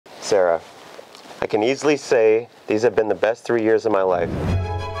Sara. I can easily say these have been the best 3 years of my life.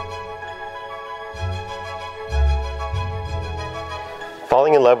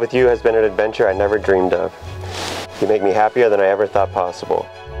 Falling in love with you has been an adventure I never dreamed of. You make me happier than I ever thought possible.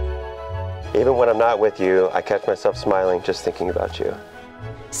 Even when I'm not with you, I catch myself smiling just thinking about you.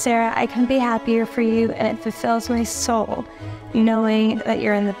 Sara, I couldn't be happier for you, and it fulfills my soul knowing that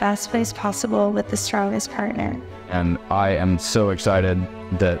you're in the best place possible with the strongest partner. And I am so excited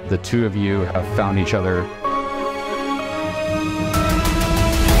that the two of you have found each other.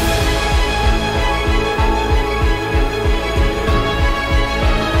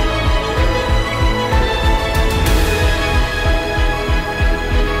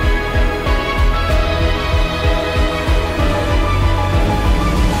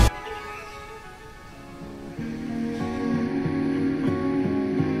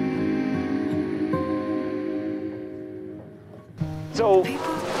 So,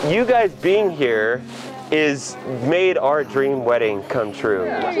 you guys being here is made our dream wedding come true.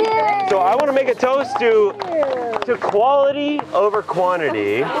 So I want to make a toast to quality over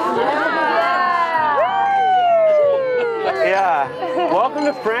quantity. Yeah. Welcome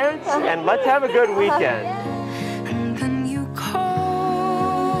to France, and let's have a good weekend.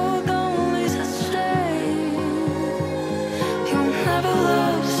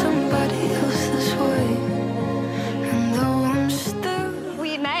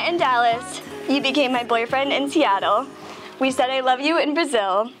 Dallas. You became my boyfriend in Seattle. We said I love you in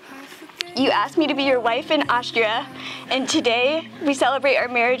Brazil. You asked me to be your wife in Austria. And today, we celebrate our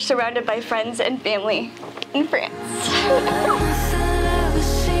marriage surrounded by friends and family in France.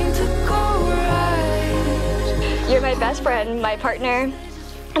 You're my best friend, my partner,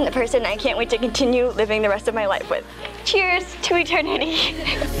 and the person I can't wait to continue living the rest of my life with. Cheers to eternity.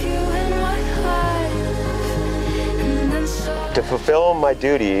 To fulfill my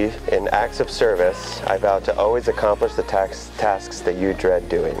duty in acts of service, I vow to always accomplish the tasks that you dread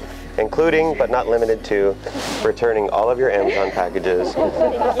doing, including, but not limited to, returning all of your Amazon packages,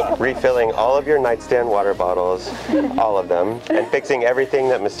 refilling all of your nightstand water bottles, all of them, and fixing everything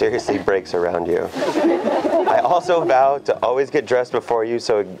that mysteriously breaks around you. I also vow to always get dressed before you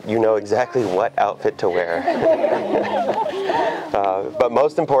so you know exactly what outfit to wear. But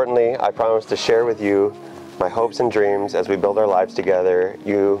most importantly, I promise to share with you my hopes and dreams as we build our lives together.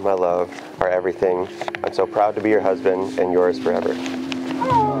 You, my love, are everything. I'm so proud to be your husband and yours forever.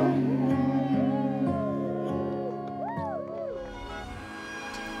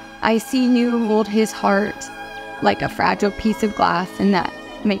 I see you hold his heart like a fragile piece of glass, and that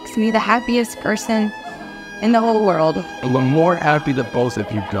makes me the happiest person in the whole world. I'm more happy that both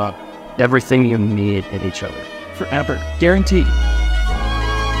of you got everything you need in each other. Forever. Guaranteed.